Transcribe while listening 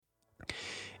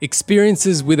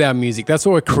experiences with our music. That's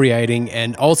what we're creating,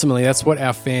 and ultimately that's what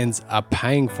our fans are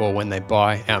paying for when they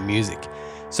buy our music.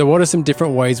 So what are some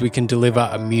different ways we can deliver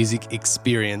a music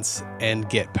experience and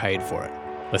get paid for it?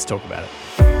 Let's talk about it.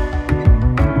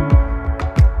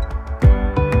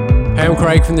 Hey, I'm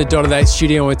Craig from the Dotted 8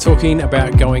 Studio, and we're talking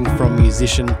about going from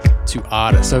musician to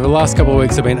artist. Over the last couple of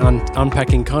weeks, I've been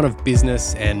unpacking kind of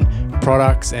business and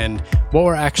products and what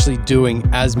we're actually doing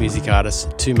as music artists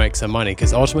to make some money,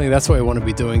 because ultimately that's what we want to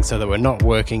be doing, so that we're not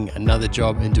working another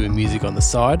job and doing music on the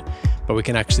side, but we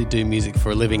can actually do music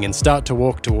for a living and start to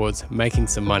walk towards making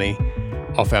some money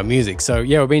off our music. So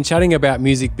yeah, we've been chatting about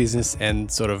music business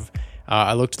and sort of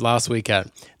I looked last week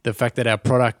at the fact that our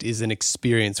product is an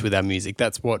experience with our music.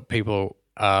 That's what people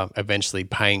are eventually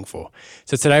paying for.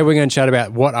 So today we're going to chat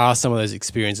about what are some of those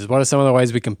experiences. What are some of the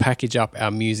ways we can package up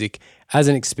our music as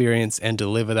an experience and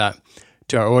deliver that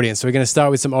to our audience? So we're going to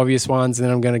start with some obvious ones, and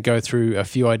then I'm going to go through a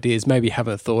few ideas maybe you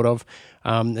haven't thought of.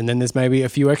 And then there's maybe a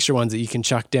few extra ones that you can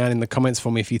chuck down in the comments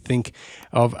for me if you think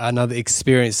of another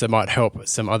experience that might help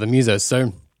some other musos.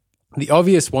 So the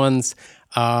obvious ones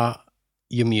are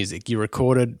your music, your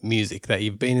recorded music that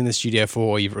you've been in the studio for,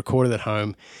 or you've recorded at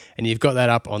home, and you've got that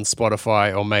up on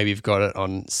Spotify, or maybe you've got it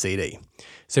on CD.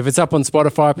 So if it's up on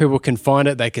Spotify, people can find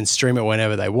it, they can stream it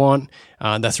whenever they want.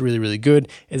 That's really, really good.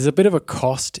 There's a bit of a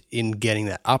cost in getting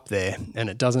that up there, and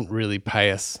it doesn't really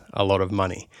pay us a lot of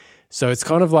money. So it's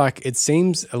kind of like, it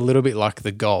seems a little bit like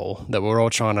the goal that we're all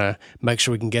trying to make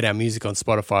sure we can get our music on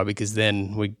Spotify, because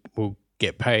then we will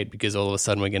get paid, because all of a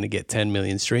sudden we're going to get 10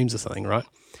 million streams or something, right?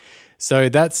 So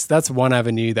that's one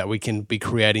avenue that we can be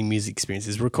creating music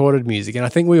experiences, recorded music. And I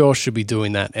think we all should be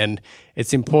doing that. And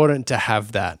it's important to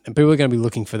have that. And people are going to be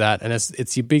looking for that. And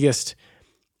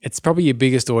it's probably your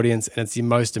biggest audience, and it's your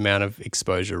most amount of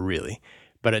exposure, really.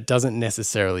 But it doesn't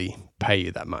necessarily pay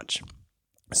you that much.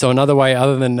 So another way,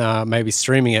 other than maybe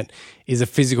streaming it, is a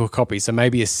physical copy. So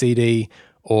maybe a CD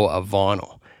or a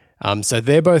vinyl. So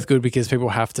they're both good because people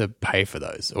have to pay for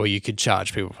those, or you could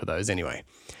charge people for those anyway.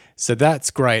 So that's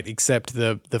great, except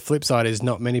the flip side is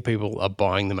not many people are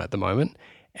buying them at the moment.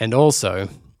 And also,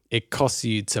 it costs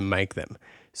you to make them.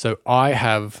 So I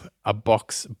have a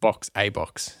box.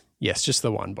 Yes, just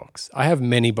the one box. I have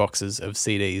many boxes of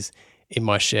CDs in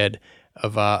my shed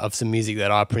of some music that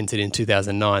I printed in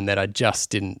 2009 that I just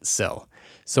didn't sell.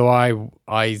 So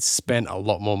I spent a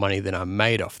lot more money than I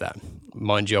made off that.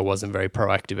 Mind you, I wasn't very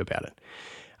proactive about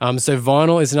it. So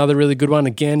vinyl is another really good one.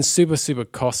 Again, super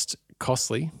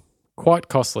costly. Quite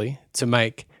costly to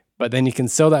make, but then you can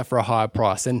sell that for a higher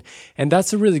price. And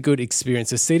that's a really good experience.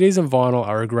 So CDs and vinyl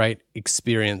are a great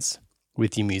experience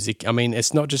with your music. I mean,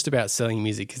 it's not just about selling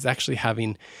music, it's actually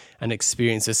having an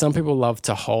experience. So some people love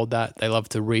to hold that. They love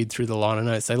to read through the liner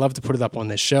notes. They love to put it up on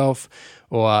their shelf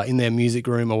or in their music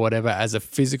room or whatever as a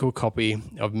physical copy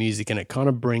of music, and it kind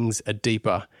of brings a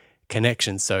deeper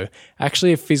connection. So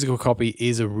actually a physical copy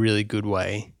is a really good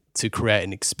way to create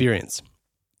an experience.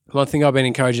 One thing I've been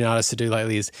encouraging artists to do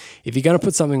lately is, if you're going to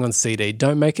put something on CD,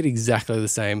 don't make it exactly the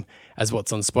same as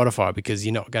what's on Spotify, because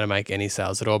you're not going to make any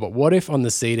sales at all. But what if on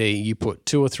the CD you put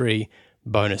 2 or 3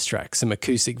 bonus tracks, some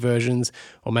acoustic versions,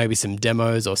 or maybe some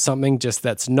demos or something just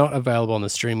that's not available on the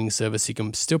streaming service? You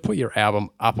can still put your album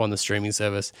up on the streaming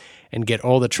service and get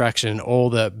all the traction and all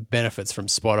the benefits from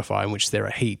Spotify, in which there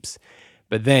are heaps.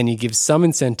 But then you give some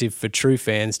incentive for true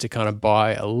fans to kind of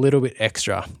buy a little bit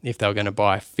extra if they're going to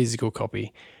buy a physical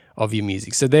copy of your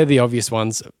music. So they're the obvious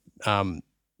ones: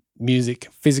 music,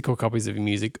 physical copies of your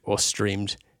music, or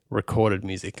streamed recorded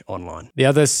music online. The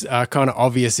other kind of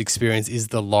obvious experience is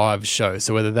the live show.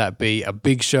 So whether that be a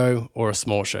big show or a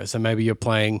small show. So maybe you're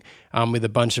playing with a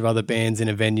bunch of other bands in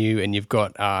a venue, and you've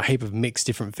got a heap of mixed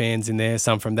different fans in there,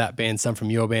 some from that band, some from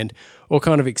your band, all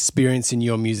kind of experiencing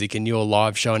your music and your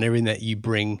live show and everything that you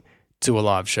bring to a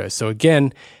live show. So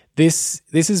again, this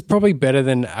is probably better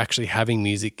than actually having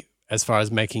music as far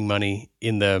as making money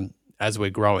as we're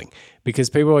growing, because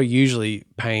people are usually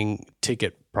paying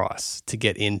ticket price to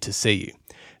get in to see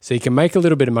you. So you can make a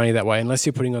little bit of money that way, unless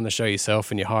you're putting on the show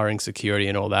yourself and you're hiring security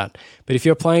and all that. But if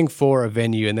you're playing for a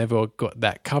venue and they've all got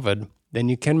that covered, then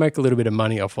you can make a little bit of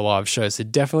money off a live show. So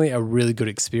definitely a really good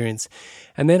experience.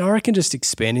 And then I reckon just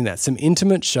expanding that. Some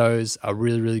intimate shows are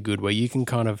really, really good, where you can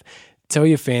kind of tell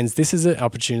your fans, this is an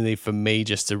opportunity for me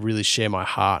just to really share my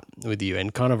heart with you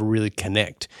and kind of really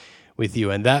connect with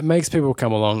you. And that makes people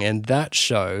come along, and that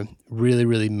show really,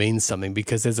 really means something,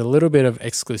 because there's a little bit of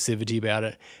exclusivity about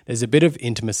it. There's a bit of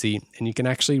intimacy, and you can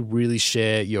actually really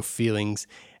share your feelings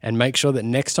and make sure that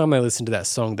next time they listen to that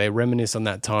song, they reminisce on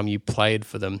that time you played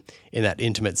for them in that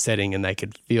intimate setting, and they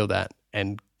could feel that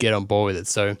and get on board with it.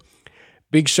 So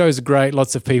Big shows are great,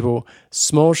 lots of people.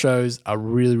 Small shows are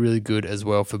really, really good as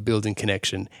well for building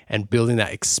connection and building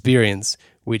that experience,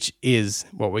 which is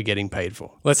what we're getting paid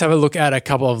for. Let's have a look at a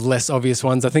couple of less obvious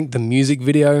ones. I think the music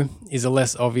video is a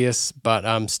less obvious,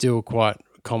 but still quite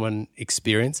common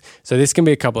experience. So this can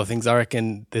be a couple of things. I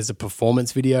reckon there's a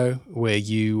performance video where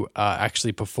you are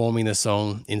actually performing the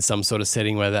song in some sort of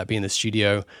setting, whether that be in the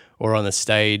studio or on the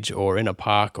stage or in a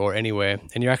park or anywhere,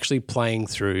 and you're actually playing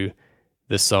through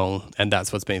the song, and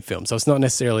that's what's being filmed. So it's not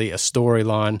necessarily a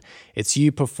storyline, it's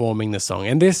you performing the song.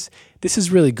 And this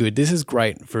is really good. This is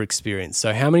great for experience.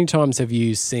 So how many times have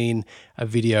you seen a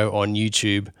video on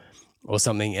YouTube or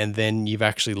something and then you've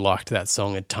actually liked that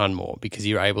song a ton more because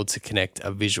you're able to connect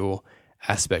a visual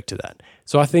aspect to that?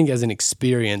 So I think as an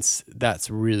experience, that's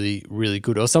really, really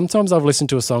good. Or sometimes I've listened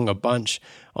to a song a bunch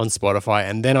on Spotify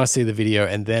and then I see the video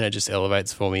and then it just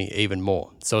elevates for me even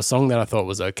more. So a song that I thought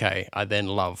was okay, I then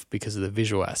love because of the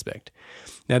visual aspect.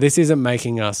 Now, this isn't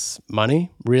making us money,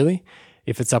 really,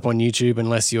 if it's up on YouTube,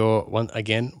 unless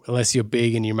you're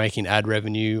big and you're making ad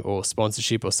revenue or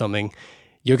sponsorship or something.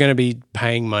 You're going to be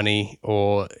paying money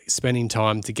or spending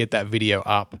time to get that video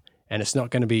up, and it's not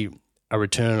going to be a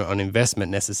return on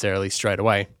investment necessarily straight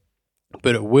away,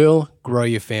 but it will grow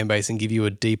your fan base and give you a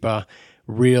deeper,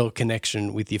 real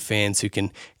connection with your fans who can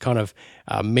kind of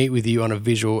meet with you on a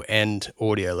visual and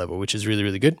audio level, which is really,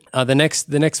 really good. The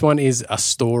next one is a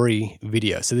story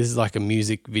video. So this is like a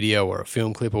music video or a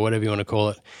film clip or whatever you want to call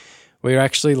it, where you're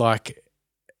actually like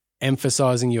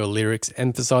emphasizing your lyrics,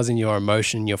 emphasizing your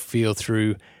emotion, your feel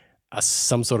through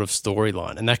some sort of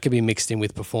storyline. And that could be mixed in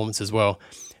with performance as well.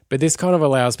 But this kind of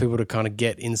allows people to kind of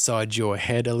get inside your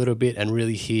head a little bit and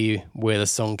really hear where the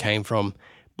song came from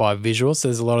by visual. So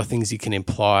there's a lot of things you can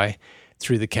imply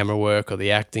through the camera work or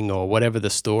the acting or whatever the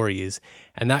story is.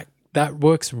 And that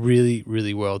works really,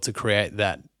 really well to create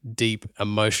that deep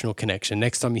emotional connection.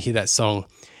 Next time you hear that song,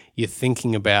 you're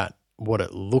thinking about what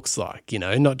it looks like,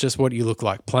 not just what you look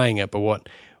like playing it, but what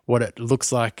it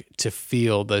looks like to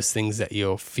feel those things that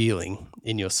you're feeling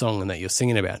in your song and that you're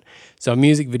singing about. So a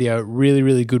music video, really,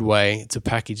 really good way to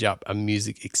package up a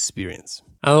music experience.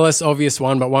 A less obvious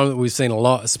one, but one that we've seen a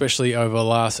lot, especially over the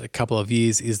last couple of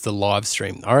years, is the live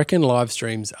stream. I reckon live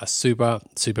streams are super,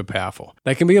 super powerful.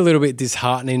 They can be a little bit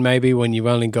disheartening maybe when you've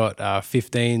only got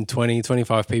 15, 20,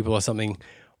 25 people or something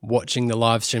watching the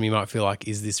live stream. You might feel like,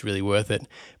 is this really worth it?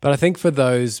 But I think for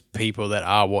those people that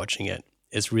are watching it,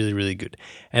 it's really, really good.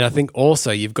 And I think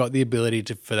also you've got the ability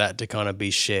for that to kind of be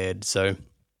shared. So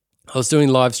I was doing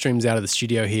live streams out of the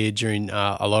studio here during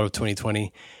a lot of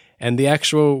 2020, and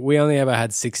we only ever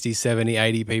had 60, 70,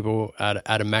 80 people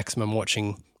at a maximum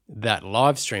watching that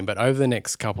live stream. But over the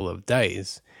next couple of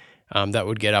days, that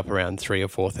would get up around 3,000 or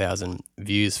 4,000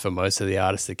 views for most of the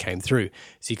artists that came through.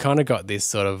 So you kind of got this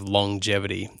sort of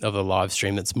longevity of the live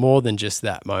stream. It's more than just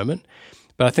that moment.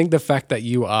 But I think the fact that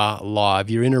you are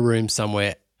live, you're in a room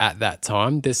somewhere at that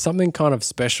time, there's something kind of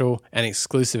special and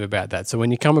exclusive about that. So when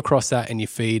you come across that in your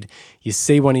feed, you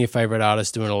see one of your favorite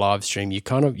artists doing a live stream, you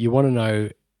want to know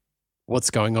what's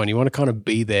going on. You want to kind of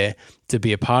be there to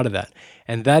be a part of that.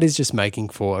 And that is just making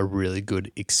for a really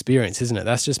good experience, isn't it?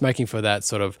 That's just making for that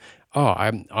sort of,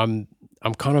 I'm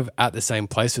kind of at the same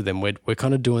place with them. We're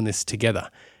kind of doing this together.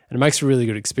 And it makes a really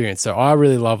good experience. So I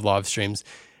really love live streams.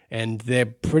 And they're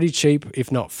pretty cheap,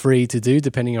 if not free to do,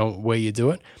 depending on where you do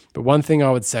it. But one thing I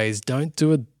would say is don't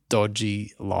do a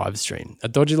dodgy live stream. A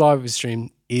dodgy live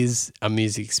stream is a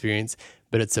music experience,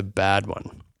 but it's a bad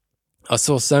one. I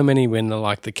saw so many when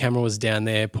the camera was down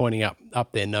there pointing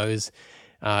up their nose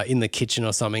in the kitchen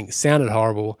or something. Sounded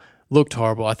horrible, looked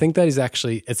horrible. I think that is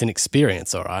actually, it's an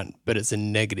experience, all right, but it's a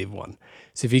negative one.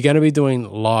 So if you're going to be doing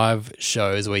live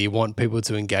shows where you want people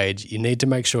to engage, you need to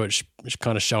make sure it's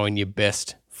kind of showing your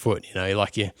best foot,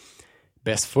 like your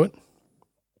best foot.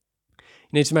 You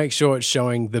need to make sure it's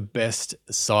showing the best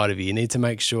side of you. You need to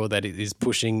make sure that it is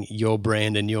pushing your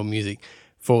brand and your music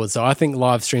forward. So I think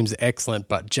live streams are excellent,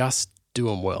 but just do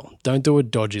them well. Don't do a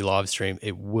dodgy live stream.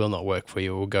 It will not work for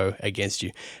you. It will go against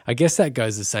you. I guess that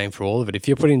goes the same for all of it. If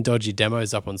you're putting dodgy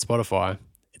demos up on Spotify,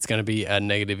 it's going to be a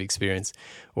negative experience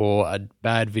or a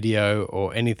bad video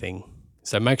or anything.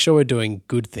 So make sure we're doing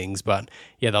good things. But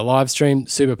yeah, the live stream,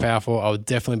 super powerful. I would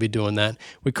definitely be doing that.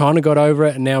 We kind of got over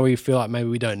it and now we feel like maybe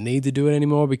we don't need to do it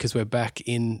anymore because we're back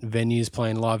in venues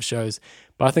playing live shows.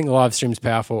 But I think the live stream's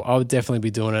powerful. I would definitely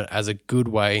be doing it as a good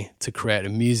way to create a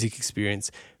music experience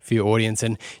for your audience.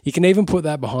 And you can even put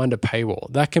that behind a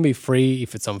paywall. That can be free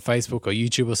if it's on Facebook or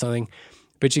YouTube or something.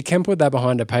 But you can put that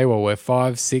behind a paywall where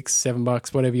 $5, $6,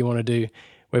 $7, whatever you want to do,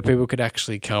 where people could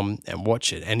actually come and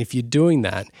watch it. And if you're doing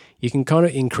that, you can kind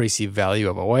of increase your value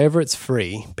of it. Wherever it's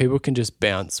free, people can just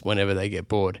bounce whenever they get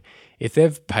bored. If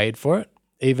they've paid for it,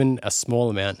 even a small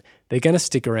amount, they're going to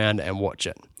stick around and watch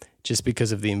it just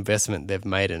because of the investment they've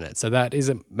made in it. So that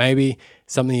is maybe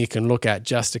something you can look at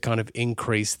just to kind of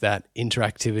increase that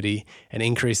interactivity and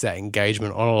increase that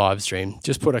engagement on a live stream.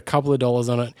 Just put a couple of dollars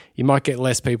on it. You might get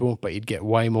less people, but you'd get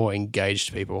way more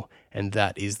engaged people, and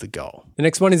that is the goal. The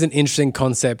next one is an interesting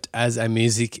concept as a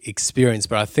music experience,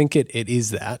 but I think it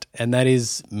is that, and that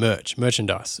is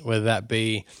merchandise, whether that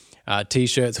be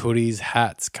t-shirts, hoodies,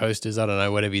 hats, coasters, I don't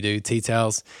know, whatever you do, tea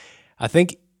towels. I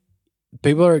think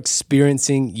people are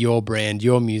experiencing your brand,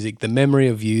 your music, the memory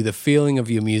of you, the feeling of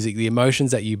your music, the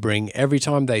emotions that you bring every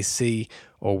time they see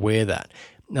or wear that.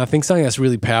 Now, I think something that's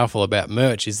really powerful about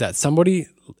merch is that somebody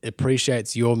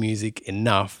appreciates your music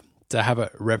enough to have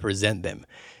it represent them.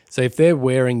 So if they're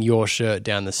wearing your shirt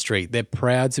down the street, they're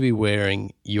proud to be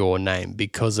wearing your name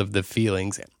because of the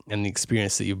feelings and the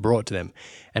experience that you brought to them.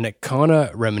 And it kind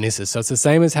of reminisces. So it's the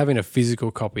same as having a physical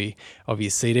copy of your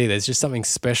CD. There's just something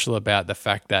special about the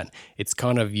fact that it's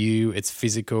kind of you, it's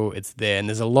physical, it's there. And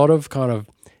there's a lot of kind of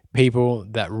people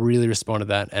that really respond to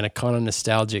that and are kind of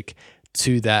nostalgic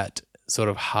to that sort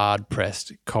of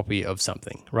hard-pressed copy of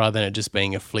something rather than it just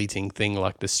being a fleeting thing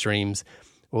like the streams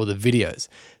or the videos.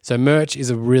 So merch is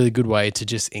a really good way to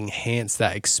just enhance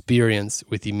that experience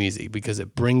with your music because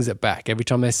it brings it back. Every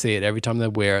time they see it, every time they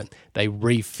wear it, they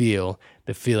re-feel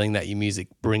the feeling that your music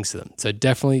brings to them. So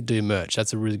definitely do merch.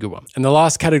 That's a really good one. And the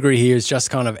last category here is just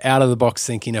kind of out of the box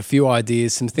thinking, a few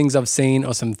ideas, some things I've seen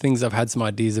or some things I've had some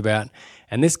ideas about.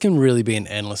 And this can really be an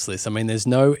endless list. I mean, there's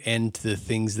no end to the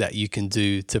things that you can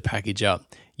do to package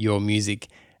up your music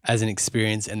as an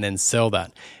experience and then sell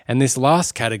that. And this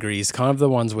last category is kind of the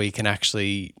ones where you can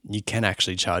actually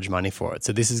charge money for it.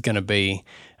 So this is going to be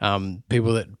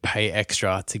people that pay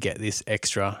extra to get this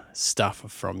extra stuff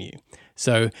from you.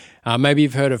 So maybe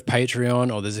you've heard of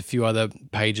Patreon, or there's a few other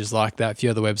pages like that, a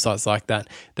few other websites like that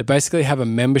basically have a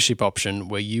membership option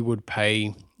where you would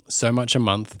pay so much a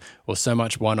month or so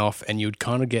much one-off and you'd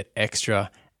kind of get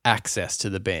extra access to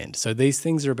the band. So these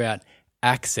things are about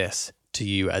access to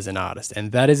you as an artist,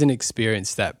 and that is an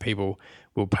experience that people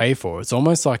will pay for. It's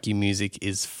almost like your music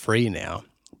is free now,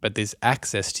 but this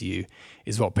access to you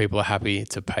is what people are happy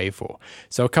to pay for.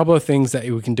 So a couple of things that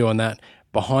we can do on that,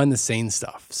 behind the scenes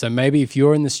stuff. So maybe if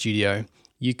you're in the studio,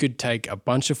 you could take a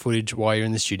bunch of footage while you're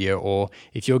in the studio, or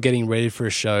if you're getting ready for a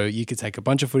show, you could take a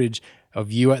bunch of footage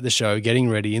of you at the show, getting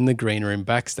ready in the green room,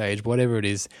 backstage, whatever it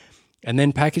is, and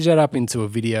then package that up into a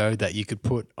video that you could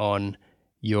put on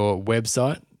your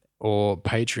website or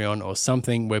Patreon or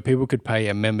something where people could pay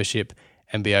a membership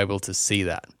and be able to see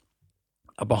that.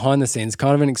 A behind the scenes,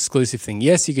 kind of an exclusive thing.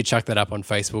 Yes, you could chuck that up on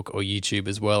Facebook or YouTube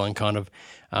as well and kind of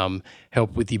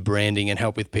help with your branding and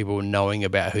help with people knowing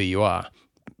about who you are.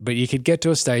 But you could get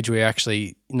to a stage where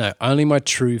actually, only my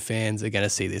true fans are going to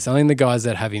see this. Only the guys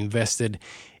that have invested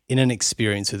in an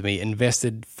experience with me,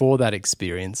 invested for that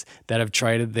experience, that have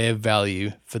traded their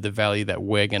value for the value that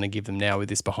we're going to give them now with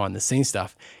this behind the scenes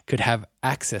stuff, could have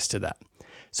access to that.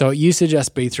 So it used to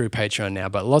just be through Patreon now,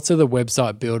 but lots of the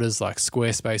website builders like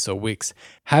Squarespace or Wix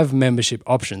have membership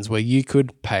options where you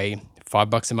could pay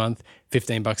 $5 a month,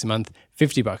 $15 a month,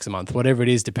 $50 a month, whatever it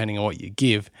is, depending on what you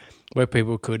give, where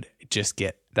people could just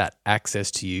get that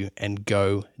access to you and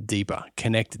go deeper,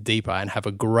 connect deeper, and have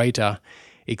a greater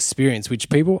experience, which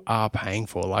people are paying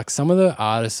for. Like some of the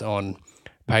artists on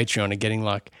Patreon are getting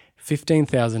like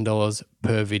 $15,000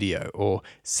 per video or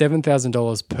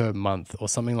 $7,000 per month or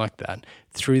something like that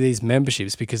through these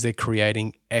memberships because they're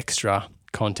creating extra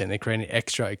content. They're creating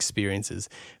extra experiences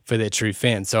for their true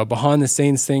fans. So a behind the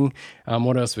scenes thing,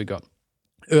 what else we got?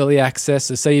 Early access.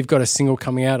 So say you've got a single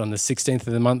coming out on the 16th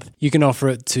of the month, you can offer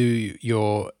it to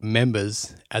your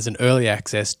members as an early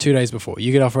access 2 days before.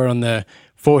 You could offer it on the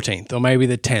 14th or maybe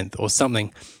the 10th or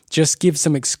something. Just give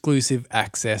some exclusive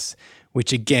access,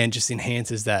 which again just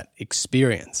enhances that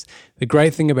experience. The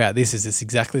great thing about this is it's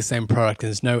exactly the same product and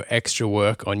there's no extra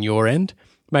work on your end,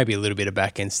 maybe a little bit of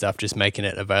back-end stuff, just making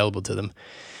it available to them.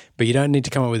 But you don't need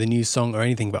to come up with a new song or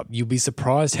anything, but you'll be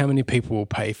surprised how many people will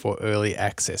pay for early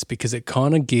access because it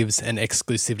kind of gives an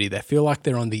exclusivity. They feel like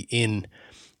they're on the in.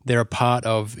 They're a part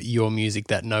of your music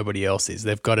that nobody else is.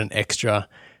 They've got an extra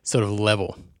sort of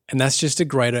level. And that's just a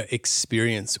greater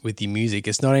experience with your music.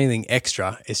 It's not anything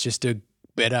extra. It's just a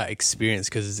better experience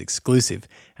because it's exclusive.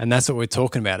 And that's what we're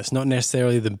talking about. It's not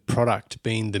necessarily the product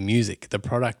being the music. The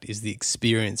product is the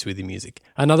experience with the music.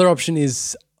 Another option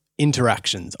is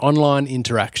interactions, online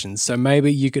interactions. So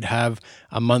maybe you could have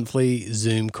a monthly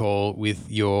Zoom call with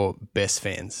your best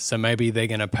fans. So maybe they're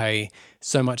going to pay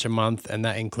so much a month, and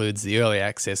that includes the early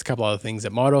access, a couple other things.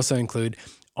 It might also include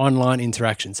online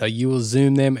interaction. So you will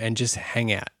Zoom them and just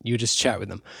hang out. You just chat with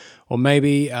them. Or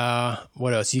maybe,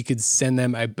 what else? You could send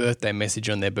them a birthday message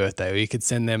on their birthday, or you could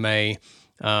send them a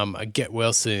get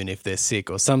well soon if they're sick,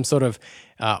 or some sort of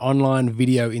online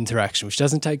video interaction, which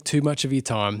doesn't take too much of your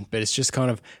time, but it's just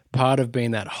kind of part of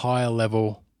being that higher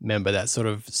level member, that sort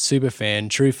of super fan,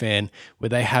 true fan, where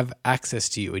they have access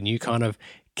to you and you kind of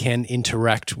can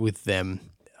interact with them.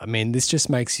 I mean, this just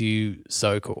makes you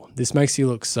so cool. This makes you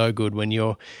look so good when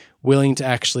you're willing to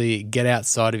actually get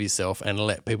outside of yourself and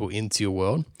let people into your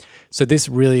world. So this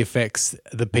really affects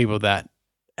the people that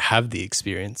have the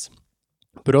experience,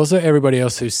 but also everybody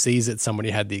else who sees that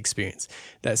somebody had the experience,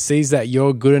 that sees that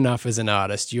you're good enough as an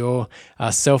artist, you're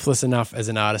selfless enough as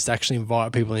an artist to actually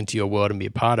invite people into your world and be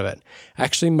a part of it,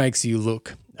 actually makes you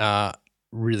look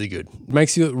really good. It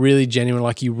makes you look really genuine,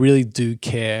 like you really do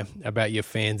care about your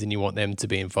fans and you want them to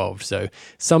be involved. So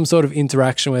some sort of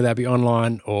interaction, whether that be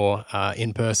online or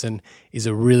in person, is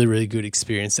a really, really good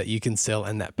experience that you can sell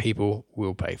and that people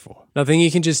will pay for. Another thing,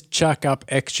 you can just chuck up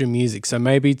extra music. So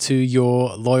maybe to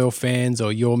your loyal fans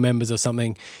or your members or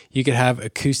something, you could have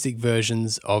acoustic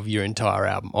versions of your entire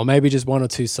album, or maybe just one or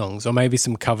two songs, or maybe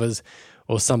some covers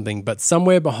or something. But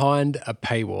somewhere behind a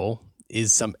paywall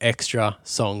is some extra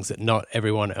songs that not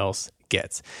everyone else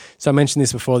gets. So I mentioned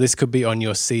this before, this could be on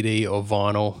your CD or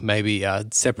vinyl, maybe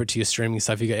separate to your streaming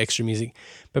stuff, you got extra music,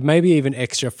 but maybe even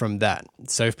extra from that.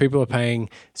 So if people are paying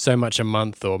so much a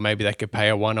month, or maybe they could pay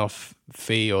a one-off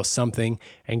fee or something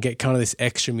and get kind of this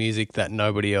extra music that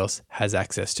nobody else has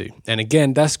access to. And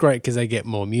again, that's great because they get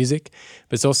more music,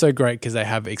 but it's also great because they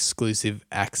have exclusive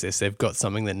access. They've got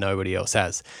something that nobody else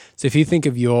has. So if you think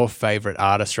of your favorite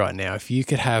artist right now, if you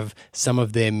could have some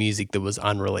of their music that was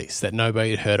unreleased, that nobody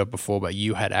had heard of before, but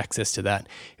you had access to that,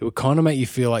 it would kind of make you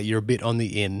feel like you're a bit on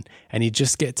the in, and you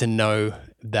just get to know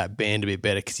that band a bit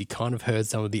better because you kind of heard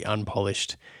some of the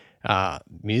unpolished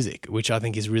music, which I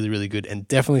think is really, really good, and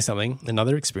definitely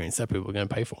another experience that people are going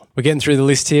to pay for. We're getting through the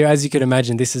list here. As you could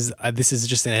imagine, this is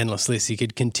just an endless list. You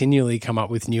could continually come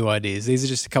up with new ideas. These are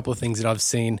just a couple of things that I've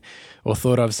seen or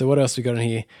thought of. So what else we got in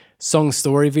here? Song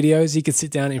story videos. You could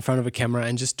sit down in front of a camera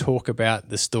and just talk about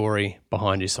the story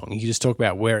behind your song. You can just talk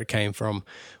about where it came from,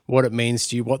 what it means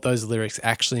to you, what those lyrics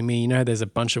actually mean. You know, there's a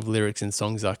bunch of lyrics in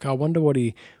songs like, I wonder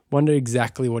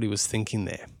exactly what he was thinking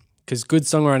there. Because good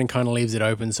songwriting kind of leaves it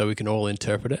open so we can all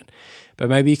interpret it. But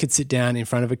maybe you could sit down in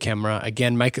front of a camera,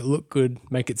 again, make it look good,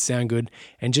 make it sound good,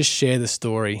 and just share the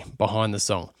story behind the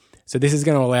song. So this is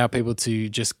going to allow people to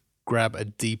just grab a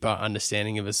deeper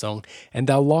understanding of a song, and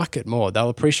they'll like it more. They'll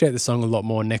appreciate the song a lot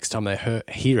more next time they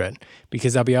hear it,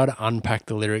 because they'll be able to unpack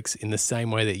the lyrics in the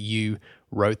same way that you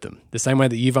wrote them. The same way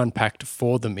that you've unpacked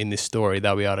for them in this story,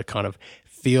 they'll be able to kind of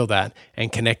feel that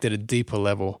and connect at a deeper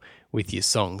level with your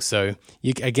song. So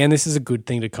again, this is a good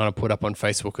thing to kind of put up on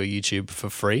Facebook or YouTube for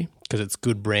free, because it's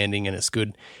good branding and it's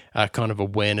good kind of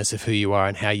awareness of who you are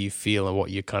and how you feel and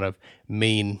what you kind of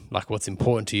mean, like what's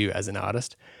important to you as an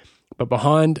artist. But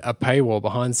behind a paywall,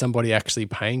 behind somebody actually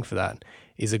paying for that,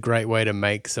 is a great way to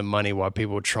make some money while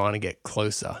people are trying to get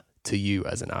closer to you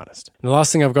as an artist. And the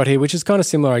last thing I've got here, which is kind of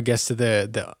similar, I guess, to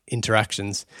the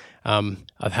interactions,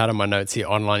 I've had on my notes here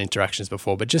online interactions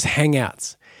before, but just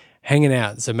hangouts. Hanging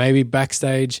out. So maybe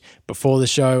backstage, before the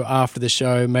show, after the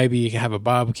show, maybe you can have a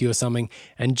barbecue or something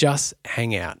and just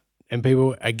hang out. And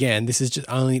people, again, this is just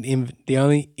the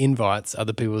only invites are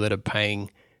the people that are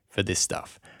paying for this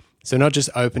stuff. So not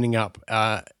just opening up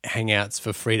hangouts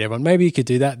for free to everyone. Maybe you could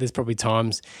do that. There's probably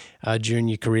times during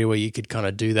your career where you could kind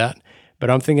of do that. But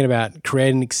I'm thinking about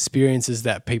creating experiences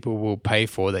that people will pay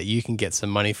for, that you can get some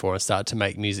money for and start to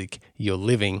make music your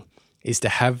living, is to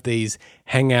have these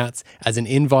hangouts as an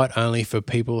invite only for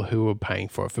people who are paying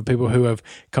for it, for people who have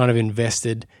kind of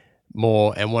invested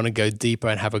more and want to go deeper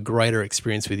and have a greater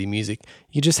experience with your music.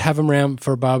 You just have them around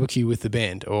for a barbecue with the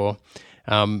band, or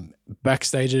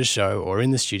backstage at a show, or in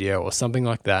the studio, or something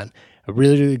like that. A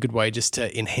really, really good way just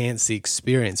to enhance the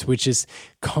experience, which is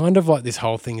kind of what this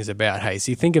whole thing is about. Hey,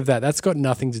 so you think of that, that's got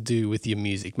nothing to do with your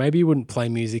music. Maybe you wouldn't play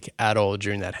music at all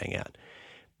during that hangout,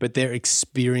 but they're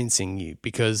experiencing you,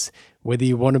 because whether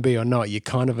you want to be or not, you're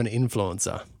kind of an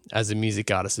influencer as a music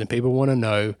artist, and people want to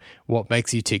know what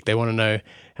makes you tick. They want to know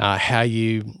how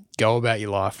you go about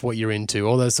your life, what you're into,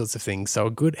 all those sorts of things. So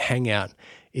a good hangout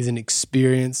is an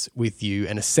experience with you,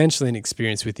 and essentially an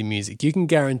experience with your music. You can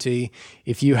guarantee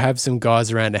if you have some guys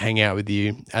around to hang out with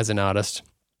you as an artist,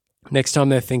 next time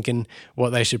they're thinking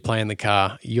what they should play in the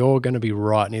car, you're going to be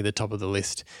right near the top of the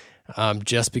list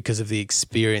just because of the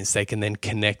experience they can then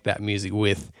connect that music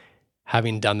with,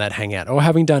 having done that hangout or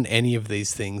having done any of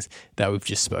these things that we've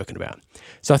just spoken about.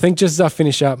 So I think just as I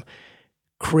finish up,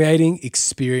 creating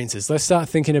experiences. Let's start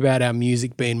thinking about our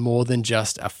music being more than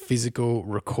just a physical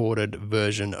recorded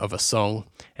version of a song,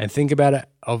 and think about it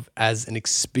as an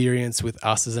experience with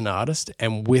us as an artist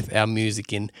and with our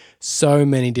music in so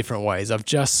many different ways. I've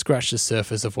just scratched the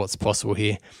surface of what's possible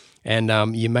here.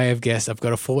 And you may have guessed I've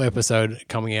got a full episode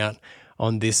coming out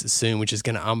on this soon, which is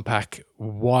going to unpack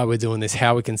why we're doing this,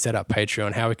 how we can set up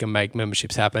Patreon, how we can make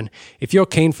memberships happen. If you're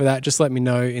keen for that, just let me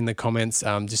know in the comments,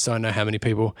 just so I know how many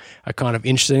people are kind of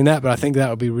interested in that. But I think that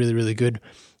would be really, really good.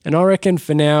 And I reckon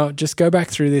for now, just go back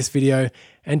through this video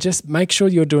and just make sure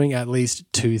you're doing at least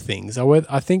 2 things.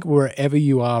 I think wherever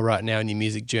you are right now in your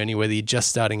music journey, whether you're just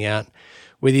starting out,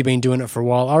 whether you've been doing it for a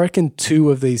while, I reckon 2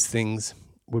 of these things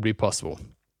would be possible,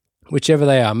 whichever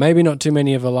they are. Maybe not too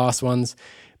many of the last ones,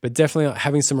 but definitely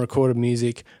having some recorded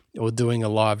music or doing a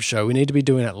live show. We need to be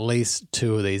doing at least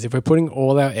 2 of these. If we're putting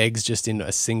all our eggs just in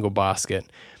a single basket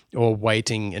or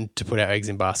waiting to put our eggs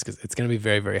in baskets, it's going to be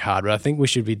very, very hard. But I think we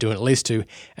should be doing at least 2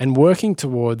 and working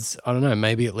towards, I don't know,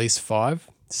 maybe at least 5,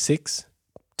 6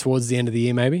 towards the end of the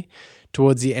year maybe.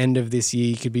 Towards the end of this year,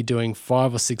 you could be doing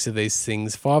 5 or 6 of these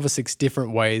things, 5 or 6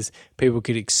 different ways people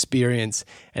could experience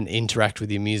and interact with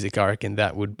your music. I reckon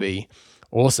that would be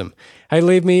awesome. Hey,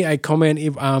 leave me a comment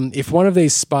if one of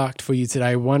these sparked for you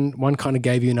today, one kind of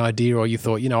gave you an idea, or you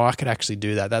thought, I could actually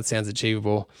do that. That sounds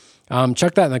achievable.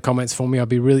 Chuck that in the comments for me. I'd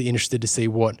be really interested to see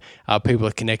what people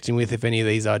are connecting with, if any of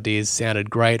these ideas sounded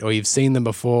great or you've seen them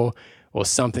before or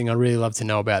something. I'd really love to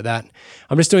know about that.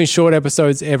 I'm just doing short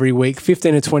episodes every week,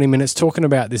 15 to 20 minutes, talking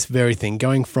about this very thing,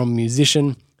 going from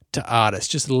musician to artist,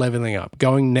 just leveling up,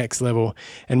 going next level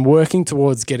and working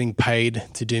towards getting paid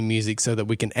to do music so that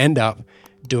we can end up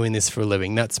doing this for a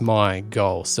living. That's my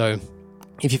goal. So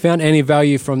if you found any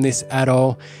value from this at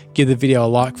all, give the video a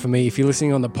like for me. If you're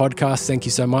listening on the podcast, thank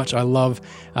you so much. I love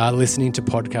listening to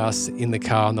podcasts in the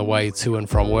car on the way to and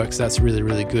from work. So that's really,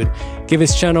 really good. Give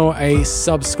this channel a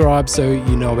subscribe so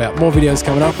you know about more videos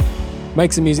coming up.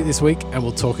 Make some music this week and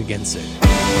we'll talk again soon.